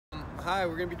Hi,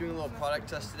 we're going to be doing a little product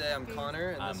test today. I'm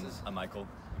Connor, and I'm Michael.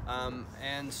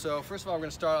 And so first of all, we're going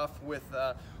to start off with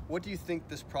what do you think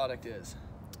this product is?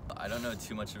 I don't know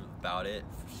too much about it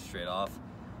straight off.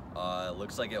 It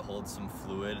looks like it holds some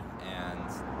fluid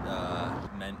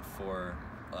and meant for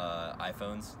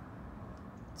iPhones.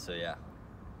 So yeah.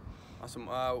 Awesome.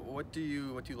 What do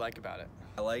you like about it?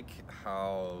 I like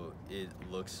how it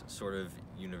looks sort of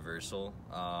universal.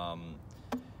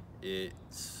 It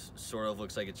sort of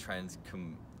looks like it's trying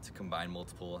to combine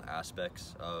multiple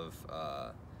aspects of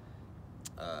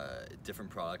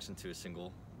different products into a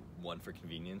single one for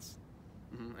convenience.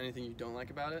 Mm-hmm. Anything you don't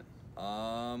like about it?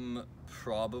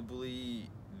 Probably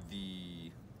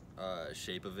the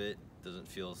shape of it doesn't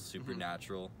feel super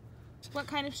natural. What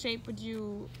kind of shape would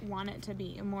you want it to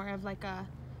be? More of like a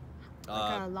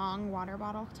long water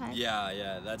bottle type?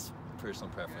 Yeah, that's personal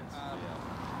preference.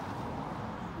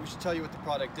 We should tell you what the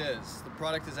product is. The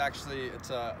product is actually,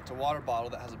 it's a water bottle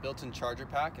that has a built-in charger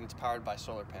pack, and it's powered by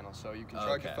solar panels. So you can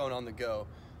charge your phone on the go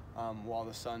while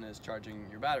the sun is charging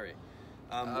your battery.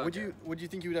 Would you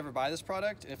think you would ever buy this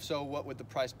product? If so, what would the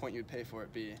price point you'd pay for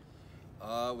it be?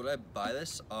 Would I buy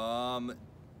this?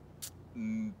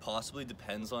 Possibly,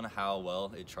 depends on how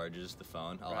well it charges the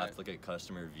phone. I'll have to look at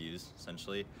customer reviews,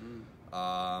 essentially.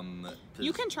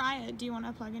 You can try it. Do you want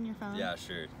to plug in your phone? Yeah,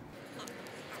 sure.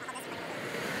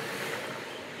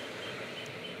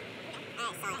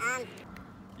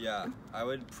 Yeah, I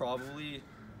would probably,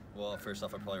 well, first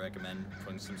off, I'd probably recommend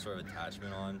putting some sort of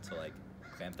attachment on to like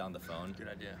clamp down the phone. Good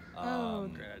idea.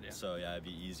 Great idea. So yeah, it'd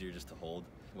be easier just to hold.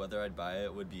 Whether I'd buy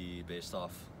it would be based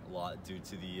off a lot due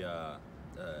to the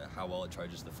how well it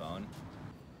charges the phone.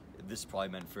 This is probably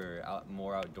meant for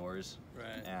more outdoors.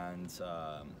 Right. And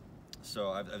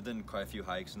so I've done quite a few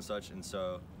hikes and such, and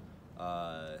so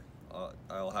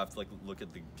I'll have to like look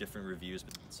at the different reviews.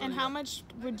 So, and how much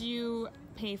would you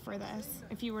pay for this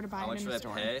if you were to buy it in the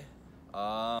store? How much would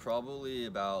I pay? Probably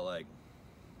about like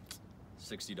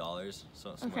 $60,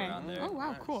 so somewhere around there. Oh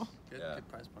wow, cool. Good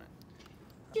price point.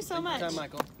 Thank you so much. Thank you,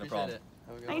 Michael. No problem. Appreciate it.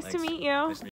 Have a good Nice one. to meet you.